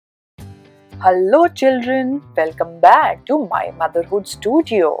Hello children, welcome back to my Motherhood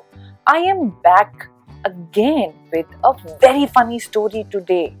studio. I am back again with a very funny story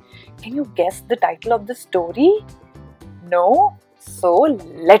today. Can you guess the title of the story? No? So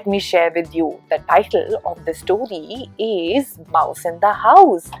let me share with you. The title of the story is Mouse in the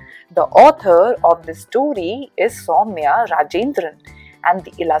House. The author of the story is Sowmya Rajendran and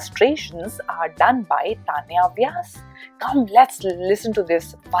the illustrations are done by Tanya Vyas. Come, let's listen to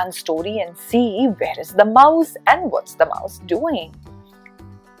this fun story and see where is the mouse and what's the mouse doing.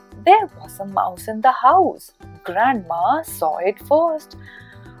 There was a mouse in the house. Grandma saw it first.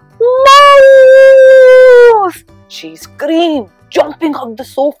 Mouse! She screamed, jumping off the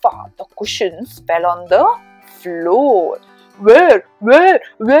sofa. The cushions fell on the floor. Where?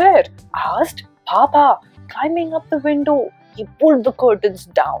 Asked Papa, climbing up the window. He pulled the curtains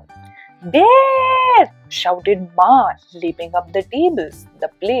down. There! Shouted Ma, leaping up the tables. The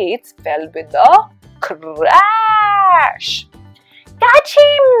plates fell with a crash. Catch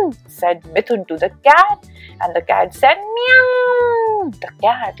him! Said Mithun to the cat, and the cat said meow. The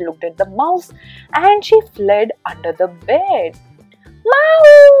cat looked at the mouse and she fled under the bed.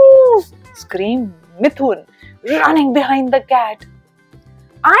 Mouse! Screamed Mithun, running behind the cat.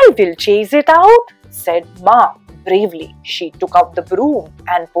 I will chase it out, said Ma. Bravely, she took out the broom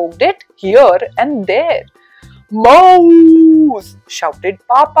and poked it here and there. Mouse! Shouted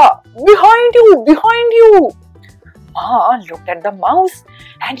Papa. Behind you! Behind you! Ma looked at the mouse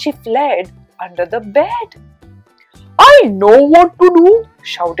and she fled under the bed. I know what to do,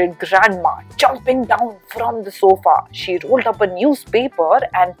 shouted Grandma, jumping down from the sofa. She rolled up a newspaper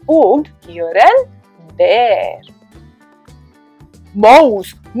and poked here and there.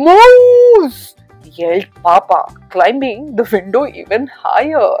 Mouse! Mouse! Yelled Papa, climbing the window even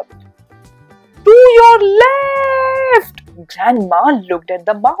higher. To your left! Grandma looked at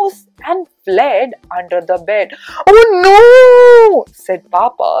the mouse and fled under the bed. Oh no! Said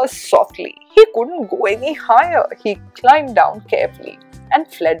Papa softly. He couldn't go any higher. He climbed down carefully and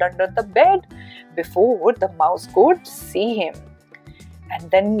fled under the bed before the mouse could see him. And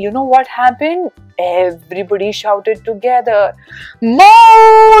then you know what happened? Everybody shouted together,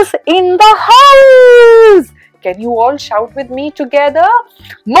 Mouse in the house! Can you all shout with me together?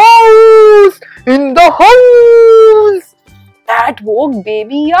 Mouse in the house! That woke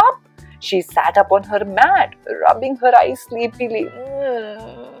Baby up. She sat up on her mat, rubbing her eyes sleepily.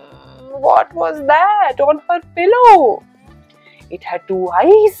 What was that on her pillow? It had 2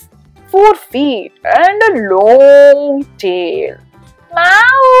 eyes, 4 feet, and a long tail.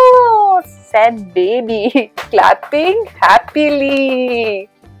 Mouse! Said Baby, clapping happily.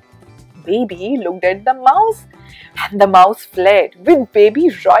 Baby looked at the mouse and the mouse fled with Baby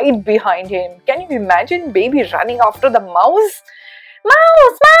right behind him. Can you imagine Baby running after the mouse?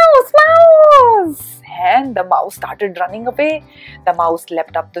 Mouse! Mouse! Mouse! And the mouse started running away. The mouse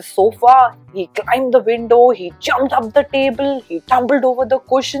leapt up the sofa. He climbed the window. He jumped up the table. He tumbled over the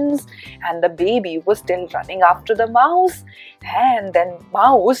cushions. And the baby was still running after the mouse. And then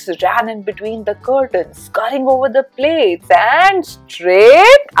mouse ran in between the curtains, scurrying over the plates and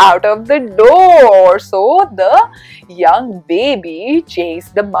straight out of the door. So the young baby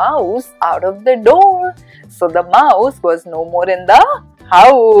chased the mouse out of the door. So the mouse was no more in the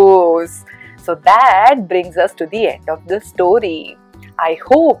house. So that brings us to the end of the story. I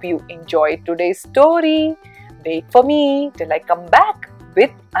hope you enjoyed today's story. Wait for me till I come back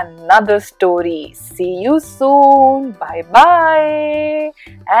with another story. See you soon. Bye bye.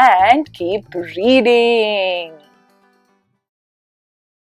 And keep reading.